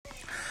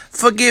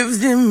Forgive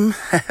them.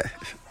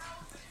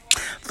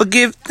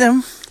 Forgive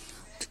them.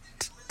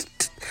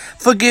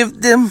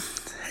 Forgive them.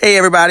 Hey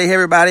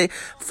everybody.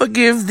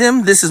 Forgive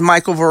them. This is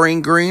Michael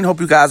Vereen Green. Hope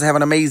you guys have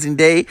an amazing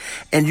day.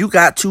 And you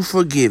got to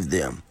forgive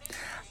them.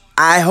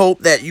 I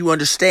hope that you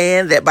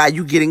understand that by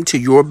you getting to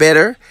your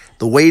better,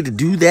 the way to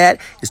do that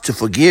is to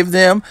forgive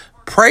them,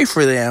 pray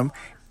for them,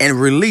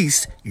 and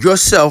release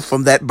yourself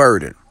from that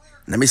burden.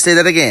 Let me say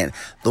that again.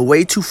 The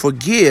way to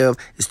forgive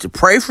is to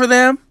pray for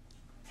them,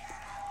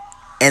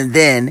 and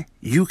then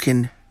you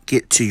can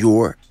get to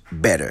your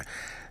better.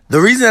 The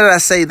reason that I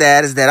say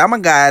that is that I'm a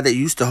guy that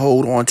used to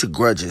hold on to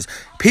grudges.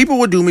 People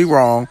would do me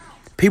wrong.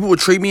 People would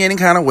treat me any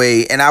kind of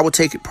way, and I would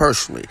take it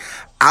personally.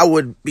 I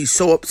would be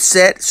so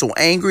upset, so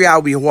angry. I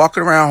would be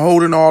walking around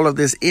holding all of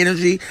this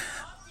energy,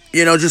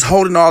 just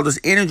holding all this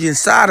energy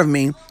inside of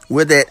me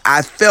where that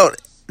I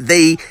felt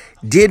they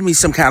did me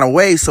some kind of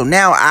way. So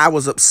now I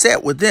was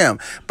upset with them.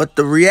 But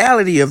the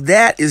reality of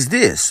that is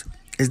this,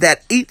 is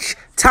that each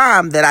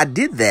time that I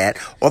did that,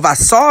 or if I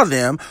saw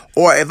them,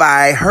 or if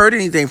I heard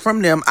anything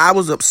from them, I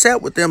was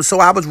upset with them. So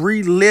I was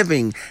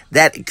reliving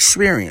that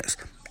experience.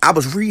 I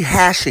was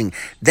rehashing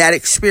that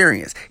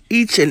experience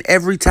each and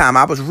every time.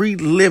 I was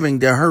reliving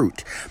the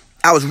hurt.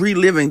 I was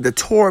reliving the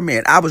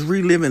torment. I was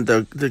reliving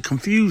the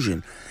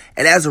confusion.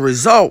 And as a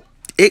result,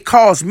 it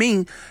caused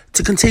me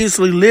to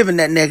continuously live in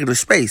that negative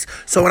space.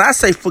 So when I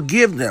say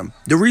forgive them,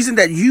 the reason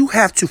that you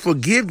have to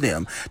forgive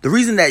them, the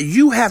reason that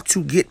you have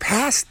to get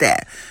past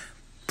that,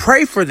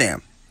 pray for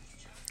them.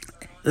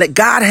 Let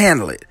God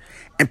handle it.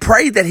 And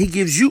pray that he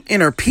gives you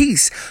inner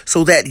peace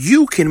so that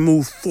you can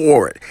move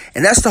forward.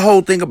 And that's the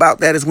whole thing about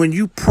that, is when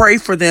you pray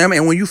for them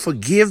and when you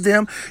forgive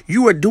them,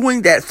 you are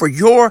doing that for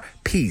your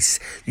peace.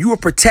 You are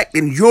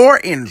protecting your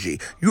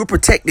energy. You are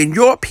protecting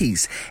your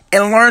peace,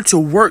 and learn to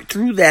work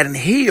through that and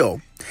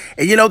heal.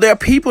 And there are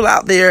people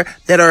out there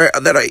that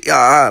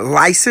are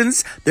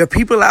licensed. There are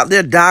people out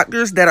there,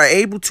 doctors, that are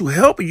able to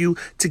help you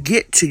to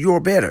get to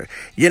your better.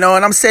 And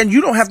I'm saying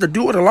you don't have to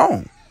do it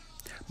alone.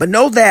 But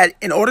know that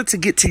in order to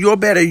get to your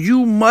better,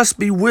 you must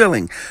be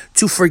willing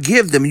to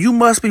forgive them. You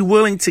must be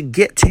willing to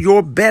get to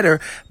your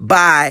better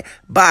by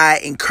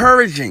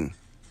encouraging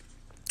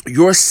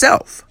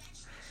yourself.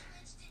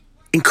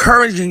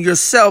 Encouraging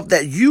yourself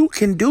that you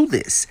can do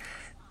this.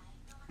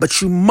 But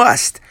you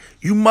must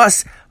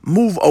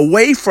move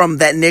away from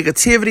that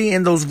negativity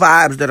and those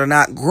vibes that are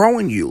not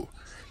growing you.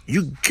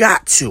 You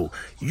got to.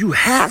 You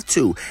have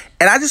to.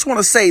 And I just want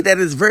to say that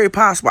it's very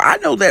possible. I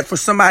know that for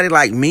somebody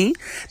like me,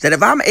 that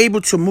if I'm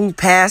able to move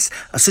past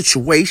a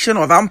situation,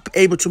 or if I'm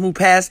able to move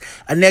past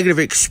a negative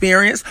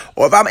experience,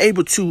 or if I'm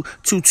able to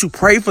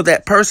pray for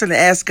that person and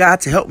ask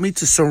God to help me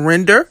to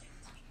surrender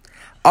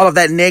all of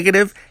that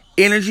negative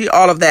energy,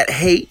 all of that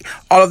hate,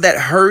 all of that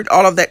hurt,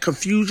 all of that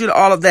confusion,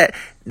 all of that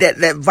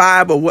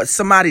vibe of what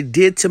somebody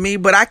did to me.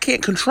 But I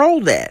can't control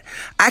that.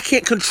 I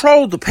can't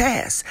control the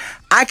past.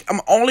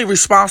 I'm only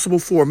responsible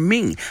for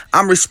me.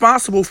 I'm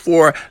responsible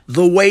for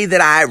the way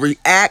that I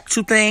react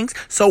to things.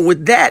 So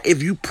with that,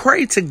 if you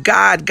pray to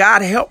God,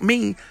 God help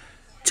me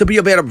to be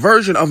a better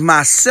version of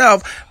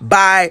myself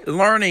by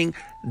learning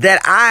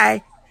that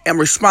I am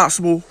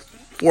responsible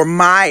for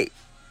my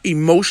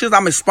emotions.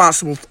 I'm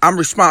responsible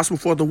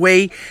for the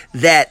way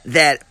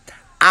that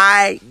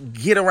I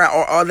get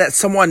around, or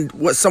that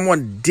what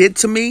someone did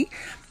to me,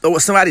 or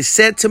what somebody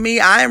said to me.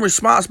 I am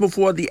responsible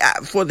for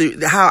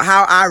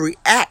how I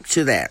react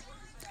to that.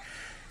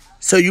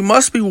 So you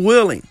must be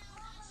willing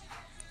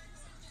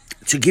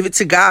to give it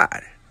to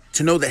God,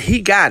 to know that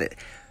he got it.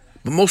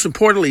 But most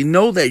importantly,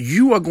 know that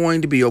you are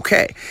going to be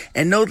okay,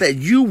 and know that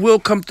you will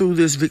come through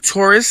this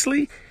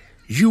victoriously.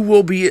 You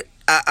will be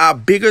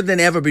bigger than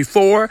ever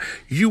before.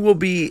 You will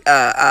be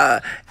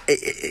all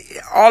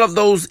of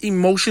those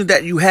emotions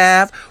that you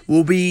have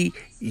will be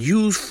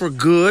used for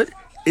good.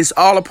 It's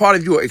all a part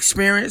of your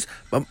experience,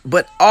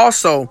 but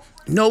also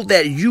know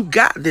that you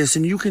got this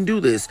and you can do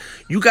this.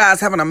 You guys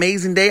have an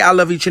amazing day. I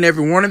love each and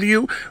every one of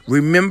you.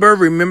 Remember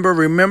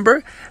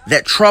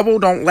that trouble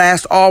don't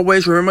last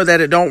always. Remember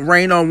that it don't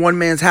rain on one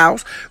man's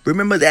house.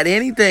 Remember that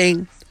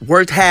anything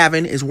worth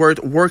having is worth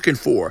working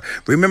for.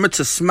 Remember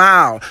to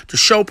smile, to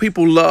show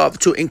people love,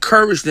 to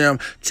encourage them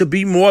to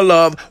be more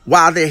loved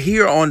while they're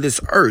here on this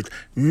earth.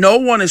 No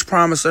one is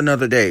promised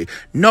another day.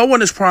 No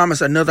one is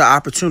promised another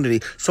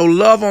opportunity. So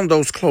love on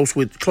those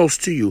close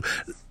to you.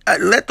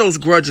 Let those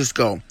grudges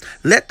go.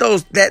 Let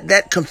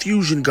that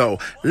confusion go.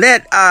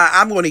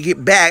 I'm going to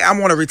get back. I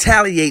want to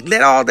retaliate.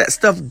 Let all that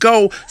stuff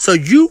go so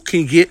you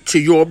can get to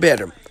your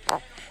better.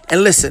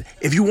 And listen,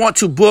 if you want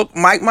to book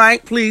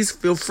Mike, please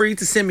feel free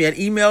to send me an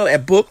email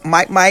at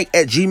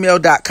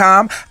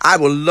bookmike@gmail.com. I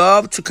would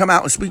love to come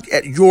out and speak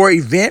at your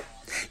event.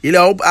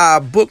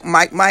 Book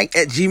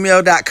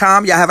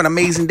Mike@gmail.com. Y'all have an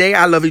amazing day.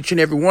 I love each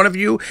and every one of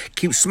you.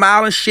 Keep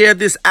smiling. Share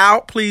this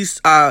out. Please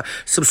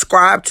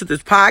subscribe to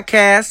this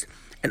podcast.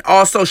 And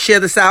also share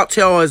this out.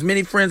 Tell as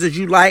many friends as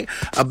you like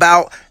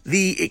about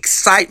the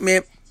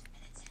excitement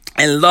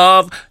and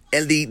love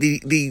and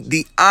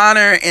the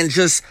honor and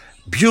just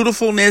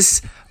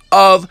beautifulness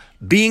of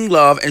being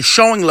love and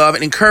showing love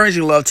and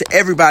encouraging love to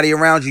everybody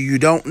around you. You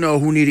don't know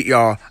who need it,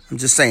 y'all. I'm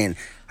just saying.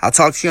 I'll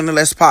talk to you on the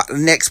next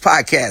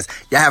podcast.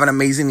 Y'all have an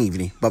amazing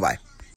evening. Bye-bye.